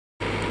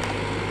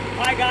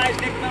Hi guys,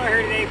 Nick Miller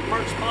here today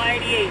from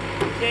Kubota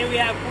RTV1100. Today we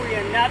have for you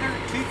another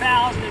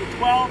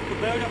 2012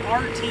 Kubota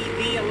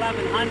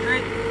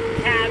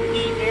RTV1100 cab,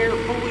 heat, air,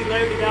 fully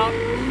loaded up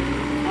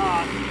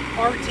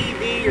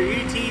RTV or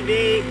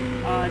UTV.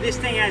 This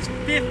thing has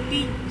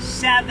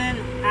 57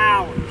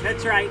 hours.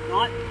 That's right,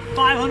 not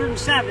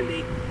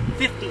 570,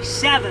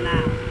 57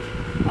 hours.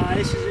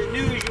 This is as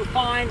new as you'll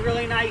find.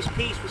 Really nice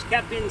piece, was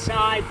kept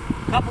inside.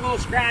 A couple little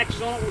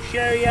scratches on it we'll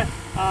show you,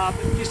 but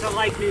just a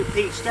like new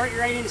piece. Start you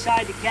right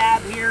inside the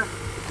cab here.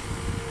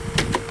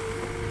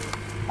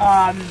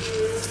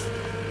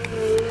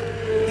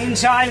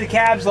 Inside the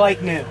cab's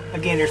like new.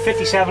 Again, there's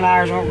 57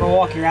 hours. I'm going to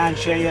walk you around and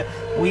show you.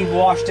 We've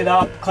washed it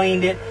up,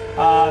 cleaned it.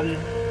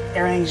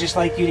 Everything's just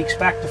like you'd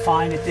expect to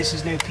find it. This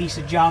is no piece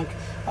of junk.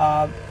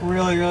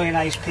 Really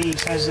nice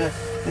piece. Has the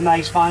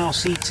nice vinyl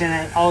seats in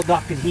it, all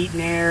ducted heat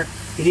and air.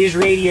 It is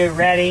radio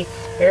ready.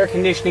 Air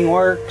conditioning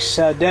works.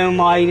 Dome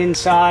light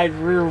inside,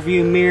 rear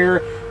view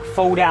mirror,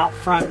 fold out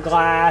front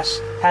glass.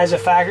 Has a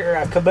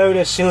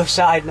Kubota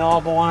suicide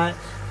knob on it.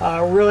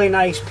 Really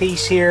nice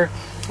piece here.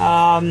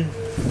 Walking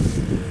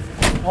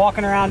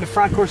around the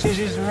front, of course, this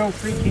is the real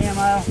free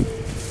camo.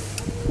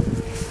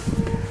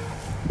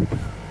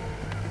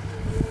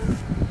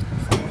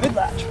 Good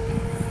latch.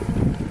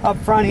 Up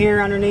front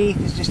here underneath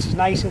is just as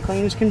nice and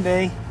clean as can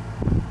be.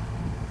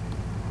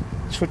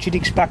 It's what you'd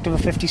expect of a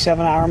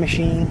 57-hour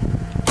machine.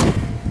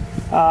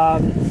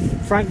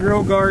 Front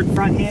grill guard,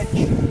 front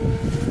hitch.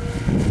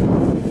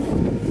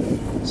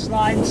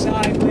 Sliding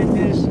side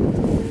windows.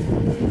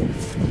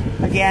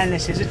 Again,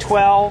 this is a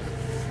 12,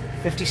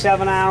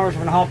 57 hours. We're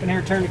going to hop in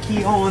here, turn the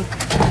key on.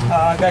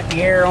 Got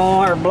the air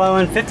on, or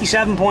blowing,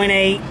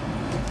 57.8.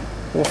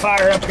 We'll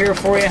fire it up here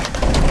for you.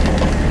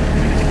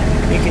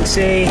 You can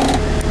see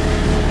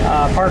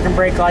park and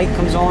brake light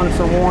comes on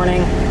for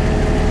warning.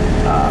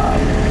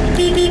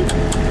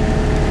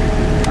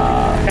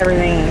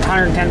 Everything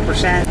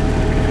 110%.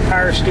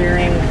 Power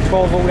steering,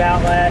 12-volt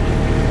outlet,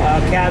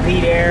 cab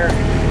heat, air,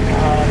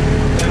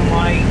 dome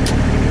light.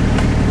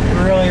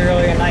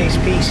 Really a nice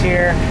piece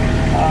here.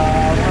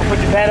 We're going to put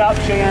the bed up,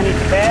 show you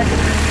underneath the bed.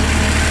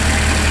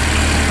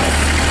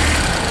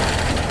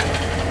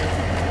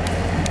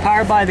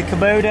 Powered by the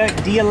Kubota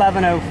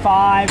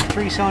D1105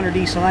 3-cylinder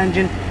diesel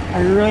engine.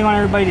 I really want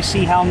everybody to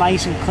see how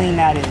nice and clean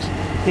that is.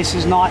 This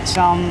is not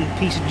some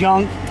piece of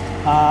junk.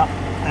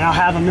 And I'll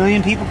have a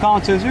million people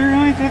calling, so is there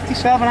only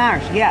 57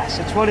 hours? Yes,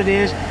 that's what it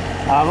is.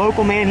 A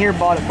local man here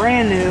bought it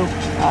brand new.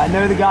 I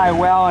know the guy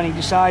well, and he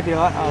decided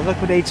to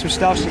liquidate some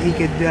stuff so he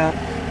could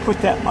put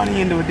that money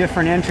into a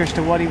different interest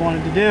of what he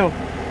wanted to do.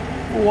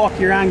 We'll walk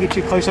you around, get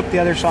you close up the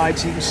other side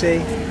so you can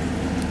see.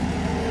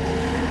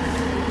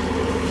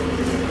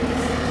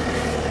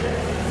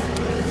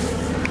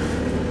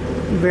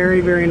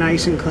 Very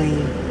nice and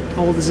clean.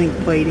 All the zinc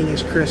plating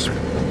is crisp.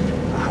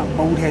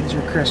 Bolt heads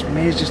are crisp. I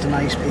mean, it's just a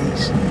nice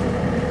piece.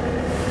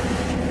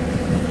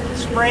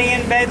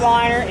 Spray-in bed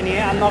liner, and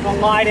yeah, I'm not going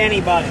to lie to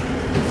anybody.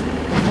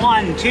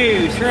 1,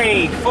 2,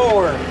 3,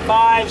 4,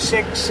 5,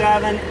 6,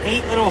 7,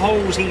 8 little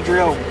holes he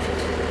drilled.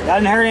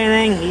 Doesn't hurt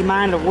anything. He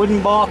mounted a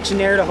wooden box in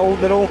there to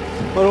hold little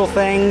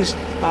things,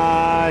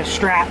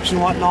 straps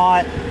and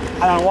whatnot.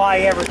 I don't know why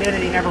he ever did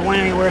it. He never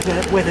went anywhere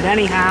with it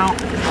anyhow.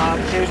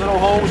 Those little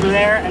holes are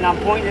there, and I'm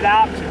pointing it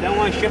out because I don't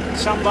want to ship it to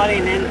somebody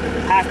and then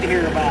have to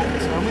hear about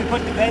it. So let me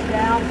put the bed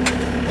down.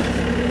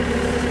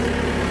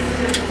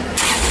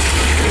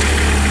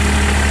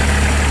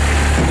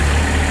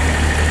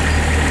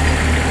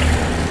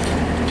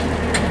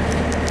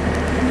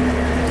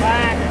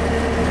 Back.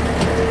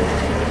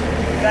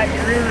 You got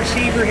your rear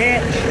receiver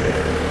hitch,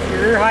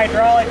 your rear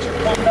hydraulics are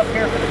plumbed up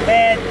here for the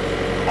bed.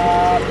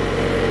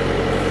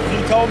 He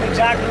told me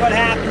exactly what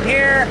happened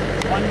here.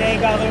 One day he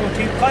got a little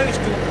too close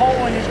to a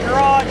pole in his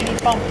garage and he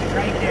bumped it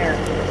right there.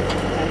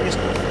 And just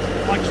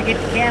once you get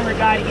the camera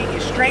guy to get you a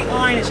straight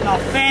line, it's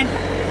not bent,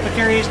 but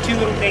there is 2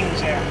 little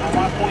dings there. I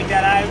want to point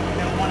that out. I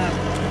don't want to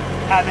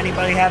have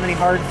anybody have any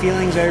hard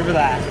feelings over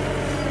that.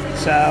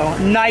 So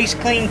nice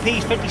clean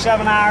piece,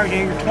 57 hours.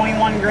 You're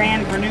 21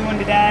 grand for a new one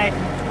today.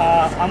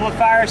 I'm going to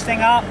fire this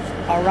thing up.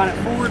 I'll run it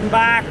forward and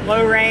back,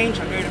 low range.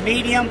 I'll go to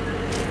medium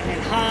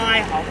and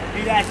high. I'll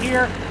do that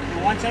here.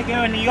 Once I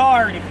go in the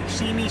yard, if you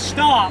see me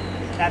stop,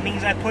 that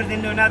means I put it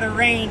into another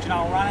range, and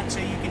I'll run it so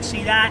you can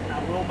see that, and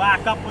I'll roll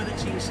back up with it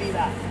so you can see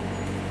that.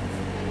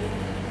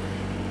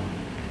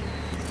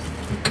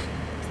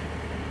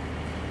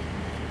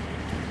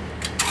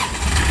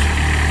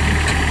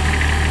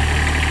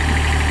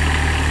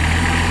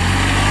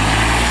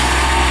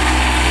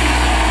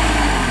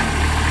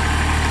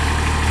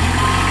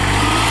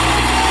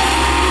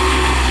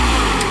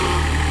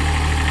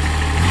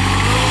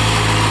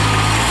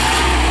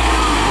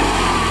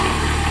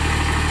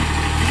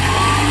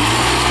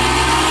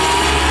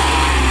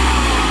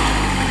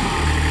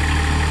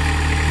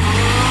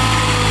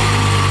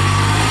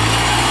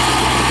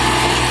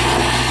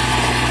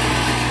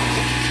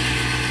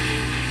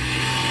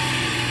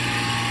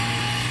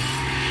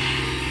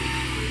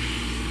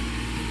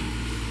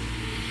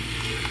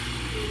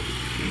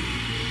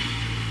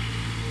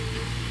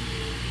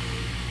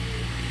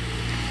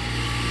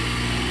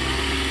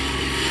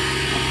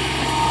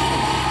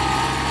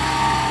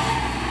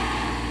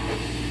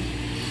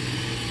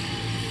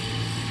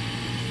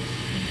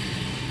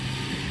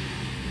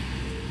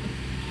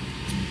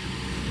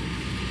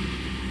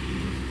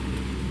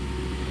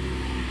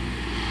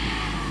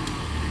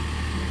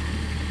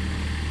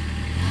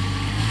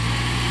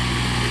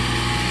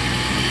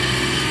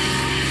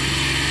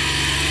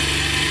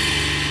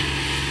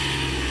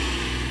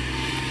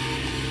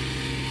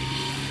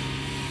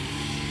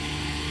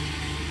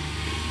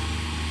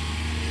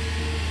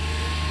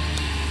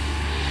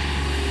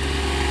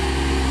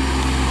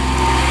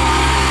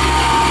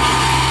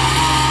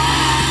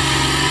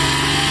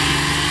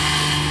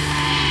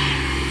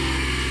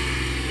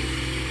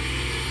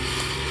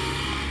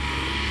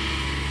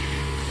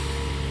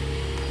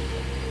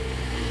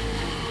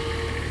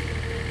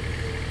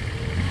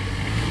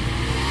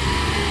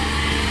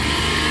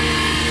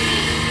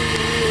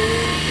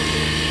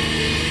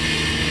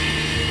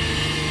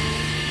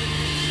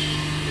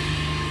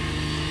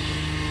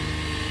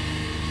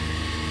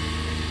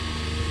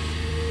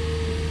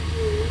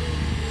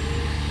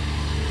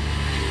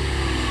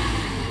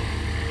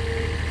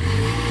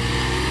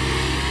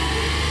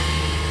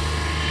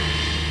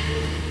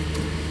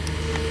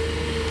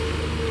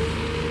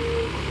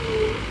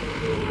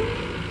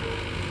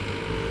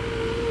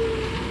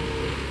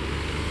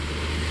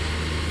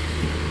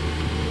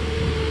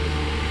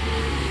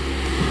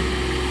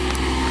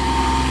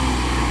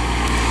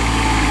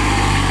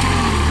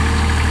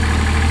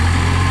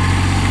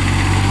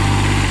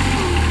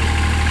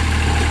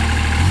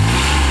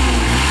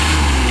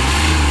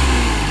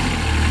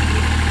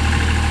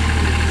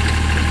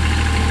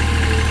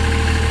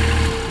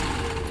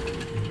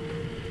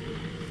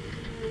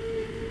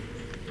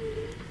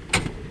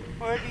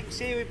 Well, as you can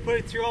see, we put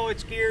it through all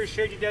its gears,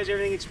 showed you it does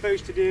everything it's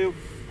supposed to do.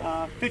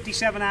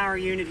 57-hour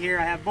unit here.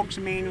 I have books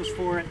and manuals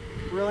for it.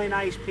 Really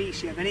nice piece.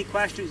 If you have any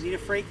questions, need a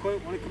freight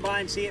quote, want to come by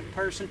and see it in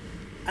person,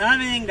 I don't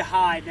have anything to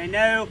hide. I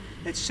know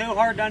it's so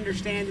hard to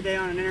understand today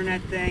on an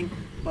internet thing,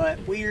 but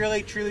we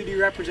really truly do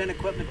represent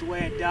equipment the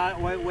way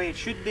it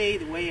should be,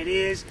 the way it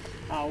is.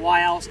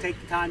 Why else take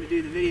the time to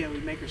do the video?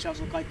 We'd make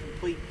ourselves look like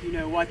complete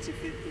you-know-whats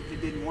if it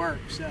didn't work.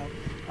 So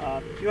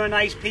if you want a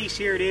nice piece,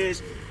 here it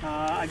is.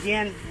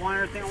 Again, one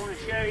other thing I want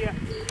to show you.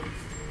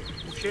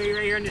 We'll show you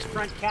right here in this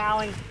front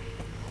cowling.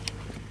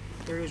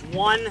 There is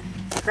one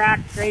crack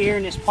right here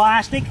in this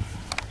plastic.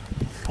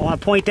 I want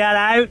to point that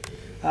out.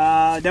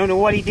 Don't know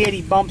what he did.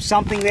 He bumped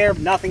something there,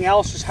 but nothing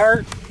else is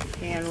hurt.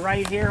 And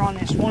right here on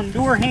this one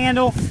door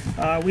handle,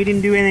 we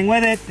didn't do anything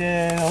with it.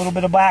 A little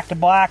bit of black to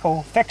black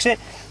will fix it.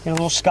 And a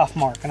little scuff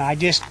mark. And I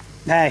just,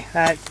 hey,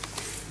 that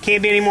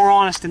can't be any more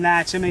honest than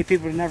that. So many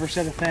people have never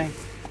said a thing.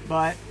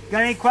 But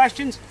got any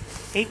questions?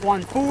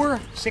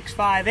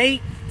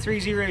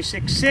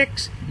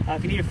 814-658-3066.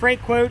 If you need a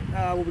freight quote,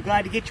 we'll be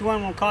glad to get you one.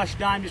 It won't cost you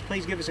a dime. Just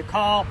please give us a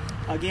call.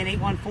 Again,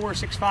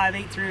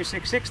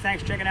 814-658-3066.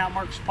 Thanks for checking out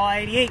Mark Supply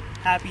 88.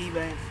 Happy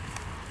eBay.